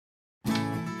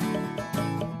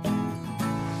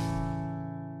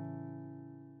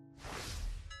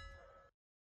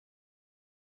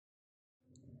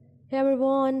Hey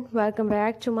everyone, welcome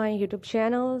back to my YouTube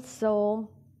channel. So,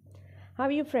 how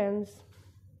are you friends?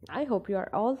 I hope you are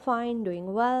all fine,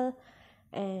 doing well.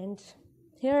 And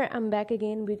here I'm back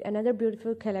again with another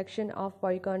beautiful collection of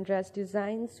bodycon dress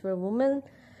designs for women.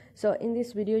 So in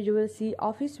this video you will see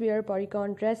office wear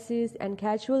bodycon dresses and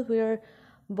casual wear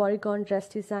bodycon dress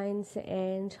designs,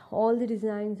 and all the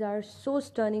designs are so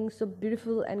stunning, so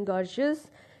beautiful and gorgeous.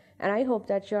 And I hope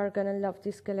that you're gonna love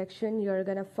this collection. You're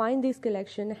gonna find this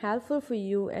collection helpful for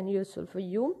you and useful for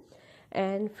you.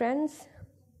 And friends,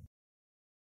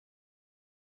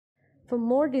 for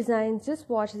more designs, just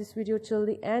watch this video till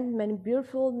the end. Many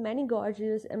beautiful, many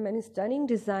gorgeous and many stunning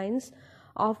designs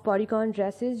of bodycon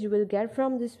dresses you will get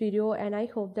from this video, and I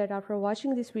hope that after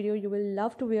watching this video you will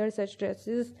love to wear such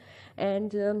dresses.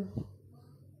 And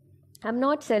I'm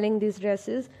not selling these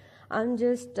dresses, I'm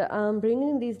just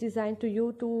bringing these designs to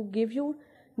you to give you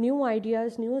new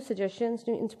ideas, new suggestions,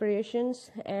 new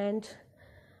inspirations, and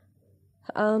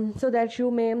so that you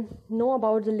may know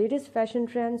about the latest fashion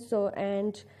trends,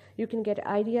 and you can get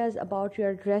ideas about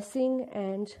your dressing.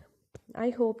 And I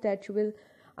hope that you will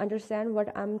understand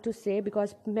what I'm to say,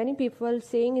 because many people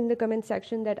saying in the comment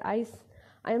section that I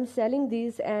am selling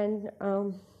these, and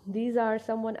these are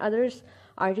someone others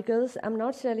articles. I'm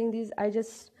not selling these, I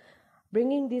just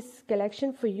bringing this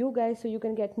collection for you guys so you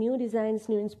can get new designs,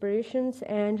 new inspirations,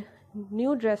 and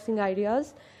new dressing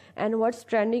ideas and what's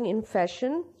trending in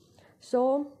fashion.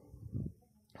 So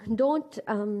don't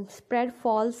spread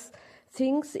false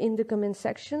things in the comment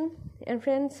section. And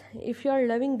friends, if you are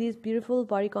loving these beautiful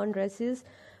bodycon dresses,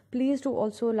 please do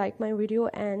also like my video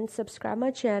and subscribe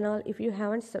my channel if you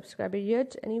haven't subscribed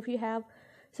yet. And if you have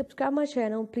subscribed my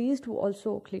channel, please do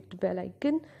also click the bell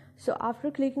icon. So after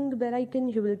clicking the bell icon,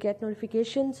 you will get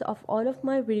notifications of all of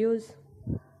my videos,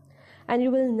 and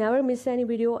you will never miss any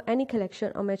video, any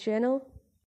collection on my channel.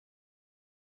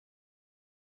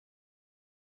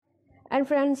 And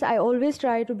friends, I always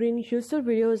try to bring useful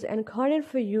videos and content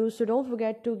for you, so don't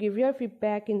forget to give your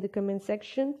feedback in the comment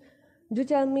section. Do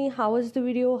tell me how was the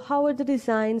video, how are the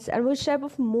designs, and which type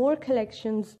of more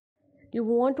collections you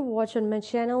want to watch on my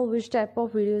channel, which type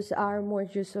of videos are more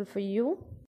useful for you.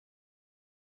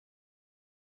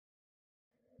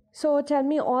 So tell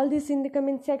me all this in the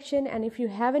comment section, and if you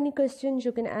have any questions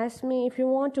you can ask me. If you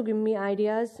want to give me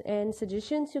ideas and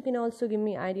suggestions, you can also give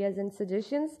me ideas and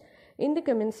suggestions in the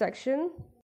comment section.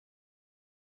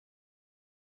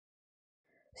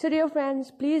 So dear friends,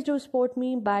 please do support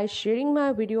me by sharing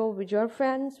my video with your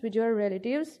friends, with your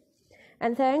relatives.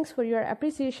 And thanks for your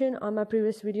appreciation on my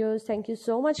previous videos. Thank you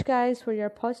so much guys for your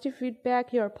positive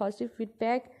feedback. Your positive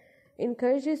feedback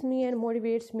encourages me and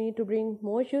motivates me to bring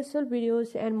more useful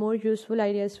videos and more useful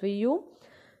ideas for you.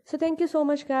 So thank you so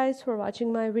much guys for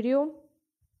watching my video.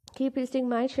 Keep visiting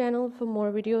my channel for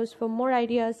more videos, for more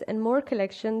ideas and more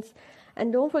collections.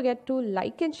 And don't forget to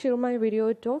like and share my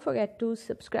video. Don't forget to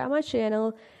subscribe my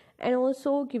channel and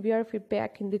also give your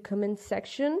feedback in the comment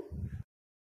section.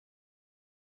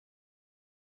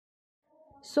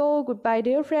 So goodbye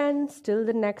dear friends, till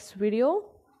the next video.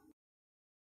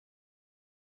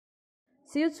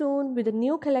 See you soon with a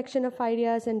new collection of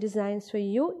ideas and designs for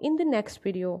you in the next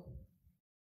video.